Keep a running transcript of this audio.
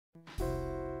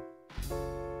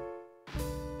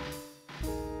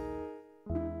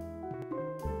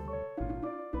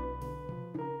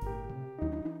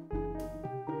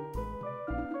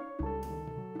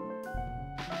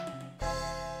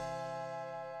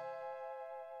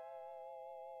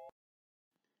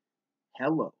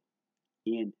Hello.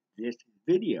 In this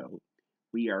video,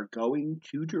 we are going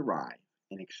to derive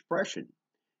an expression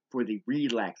for the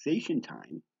relaxation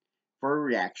time for a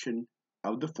reaction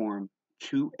of the form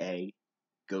 2a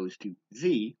goes to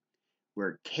z,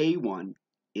 where k1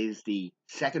 is the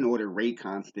second order rate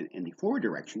constant in the forward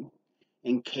direction,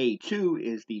 and k2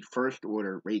 is the first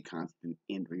order rate constant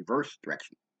in the reverse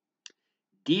direction.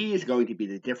 D is going to be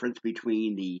the difference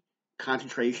between the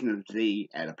concentration of Z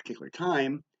at a particular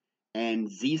time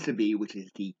and Z sub B, which is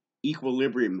the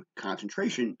equilibrium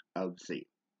concentration of Z.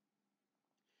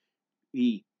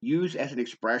 We use as an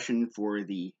expression for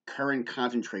the current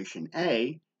concentration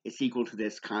A is equal to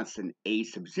this constant A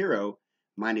sub 0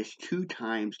 minus 2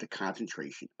 times the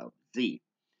concentration of Z.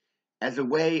 As a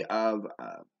way of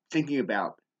thinking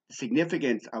about the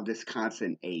significance of this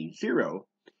constant A0,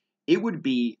 it would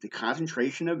be the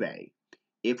concentration of A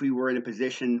if we were in a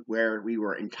position where we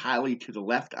were entirely to the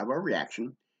left of our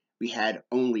reaction. We had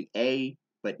only A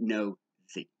but no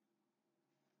Z.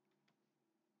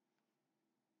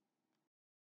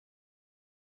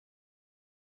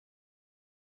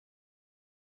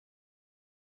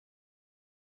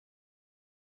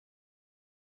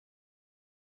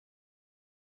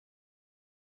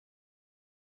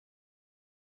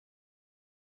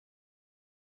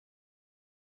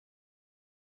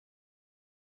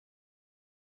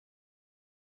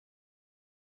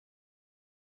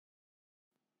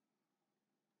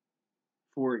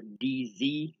 For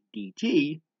dz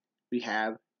dt, we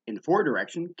have in the forward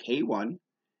direction k1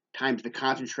 times the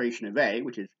concentration of A,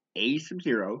 which is A sub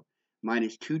 0,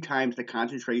 minus 2 times the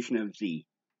concentration of Z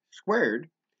squared,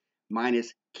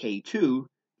 minus k2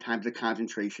 times the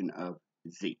concentration of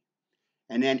Z.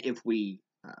 And then if we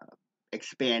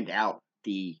expand out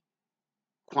the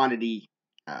quantity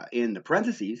in the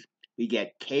parentheses, we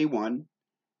get k1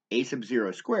 a sub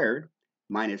 0 squared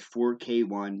minus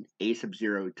 4k1 a sub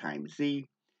 0 times z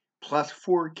plus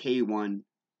 4k1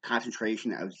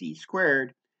 concentration of z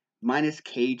squared minus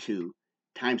k2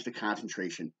 times the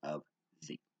concentration of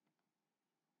z.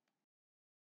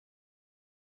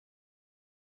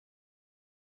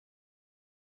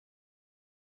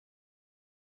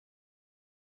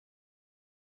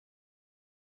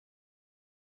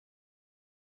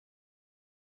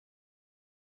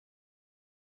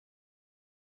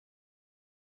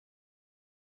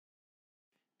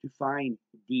 To find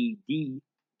dd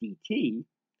dt,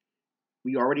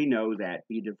 we already know that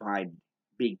we divide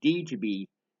big D to be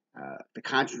the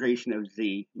concentration of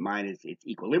Z minus its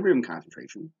equilibrium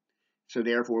concentration. So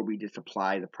therefore, we just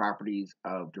apply the properties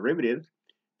of derivatives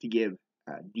to give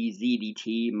dz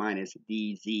dt minus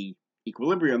dz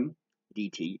equilibrium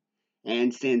dt.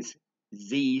 And since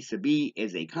z sub b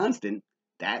is a constant,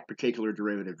 that particular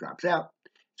derivative drops out.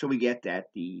 So we get that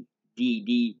the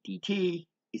dd dt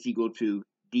is equal to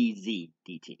dz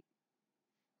dt.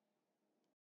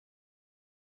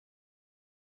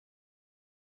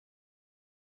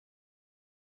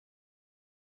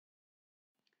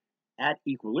 At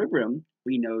equilibrium,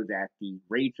 we know that the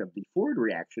rates of the forward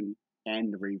reaction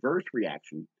and the reverse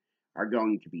reaction are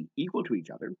going to be equal to each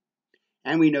other.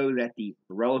 And we know that the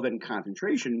relevant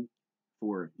concentration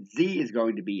for Z is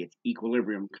going to be its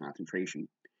equilibrium concentration,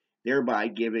 thereby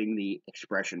giving the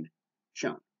expression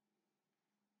shown.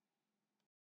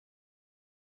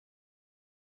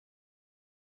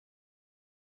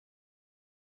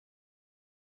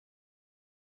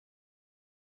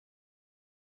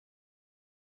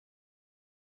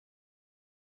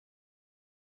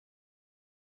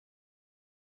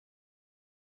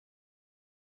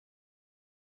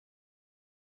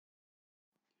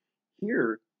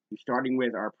 Here, starting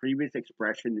with our previous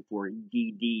expression for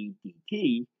dd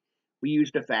dt, we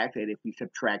use the fact that if we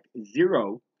subtract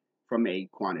 0 from a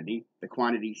quantity, the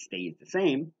quantity stays the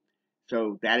same.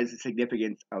 So that is the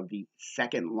significance of the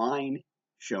second line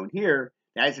shown here.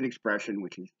 That is an expression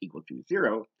which is equal to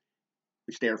 0,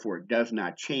 which therefore does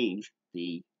not change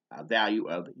the value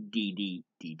of dd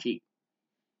dt.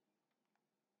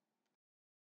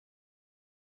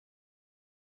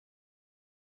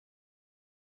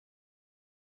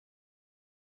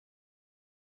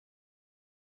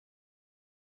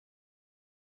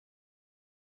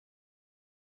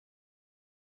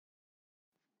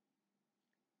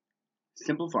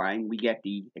 Simplifying, we get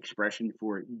the expression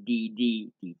for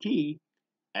dd dt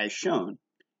as shown.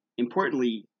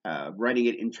 Importantly, writing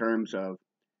it in terms of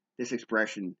this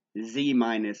expression, z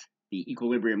minus the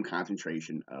equilibrium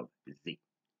concentration of z,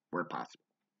 where possible.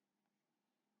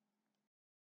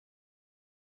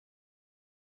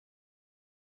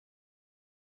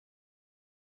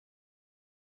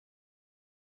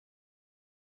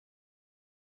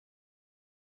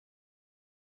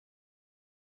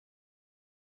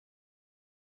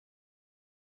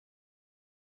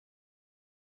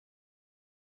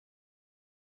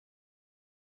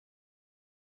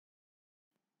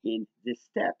 In this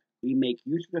step, we make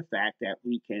use of the fact that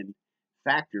we can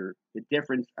factor the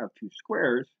difference of two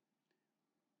squares,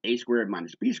 a squared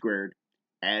minus b squared,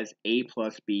 as a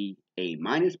plus b, a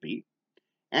minus b.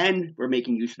 And we're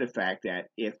making use of the fact that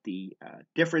if the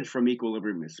difference from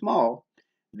equilibrium is small,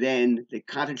 then the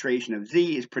concentration of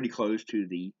Z is pretty close to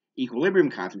the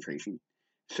equilibrium concentration.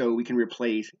 So we can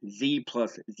replace Z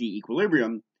plus Z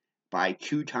equilibrium by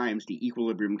 2 times the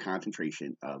equilibrium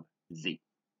concentration of Z.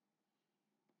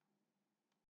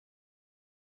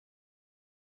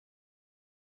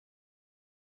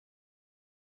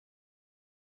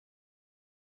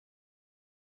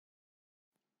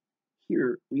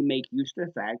 Here, we make use of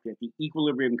the fact that the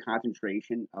equilibrium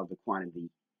concentration of the quantity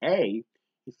A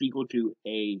is equal to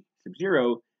A sub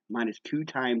 0 minus 2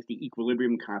 times the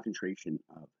equilibrium concentration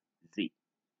of Z.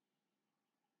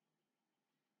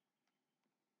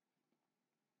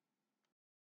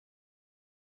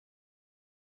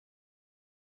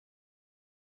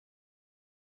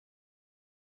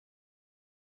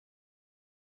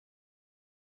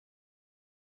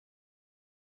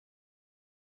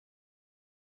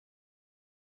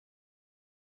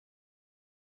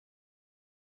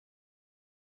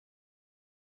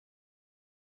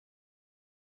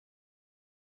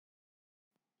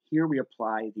 Here we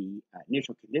apply the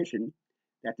initial condition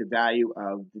that the value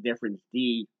of the difference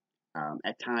d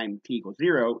at time t equals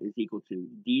 0 is equal to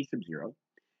d sub 0.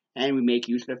 And we make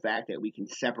use of the fact that we can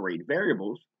separate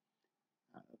variables,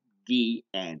 d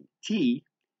and t,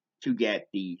 to get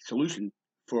the solution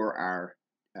for our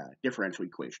differential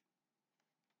equation.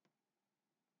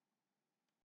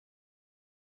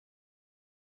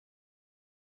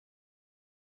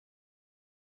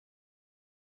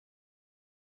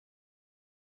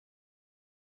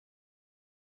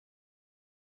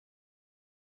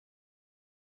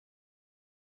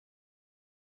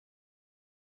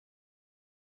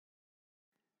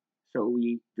 So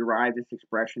we derive this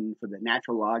expression for the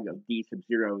natural log of d sub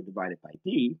 0 divided by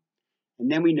d. And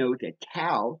then we note that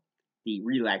tau, the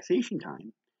relaxation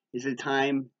time, is the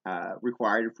time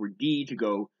required for d to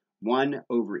go 1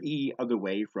 over e of the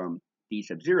way from d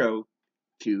sub 0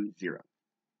 to 0.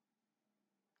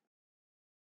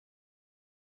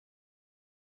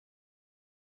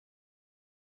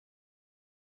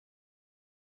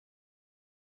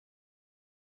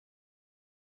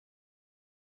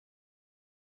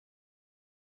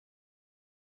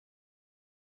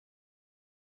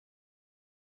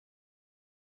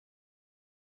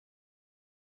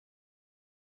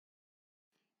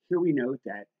 Here we note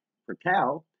that for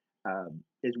tau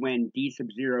is when d sub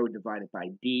 0 divided by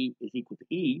d is equal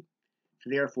to e. So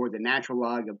therefore, the natural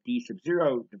log of d sub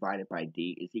 0 divided by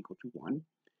d is equal to 1.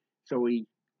 So we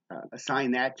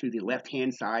assign that to the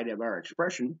left-hand side of our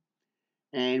expression,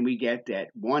 and we get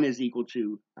that 1 is equal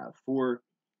to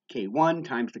 4K1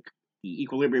 times the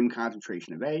equilibrium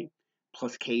concentration of A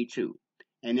plus K2.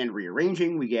 And then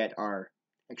rearranging, we get our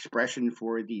expression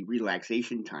for the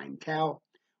relaxation time tau,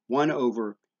 1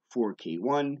 over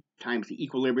 4K1 times the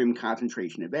equilibrium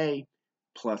concentration of A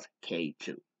plus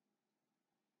K2.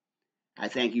 I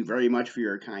thank you very much for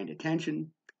your kind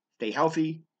attention. Stay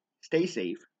healthy, stay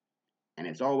safe, and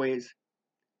as always,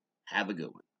 have a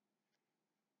good one.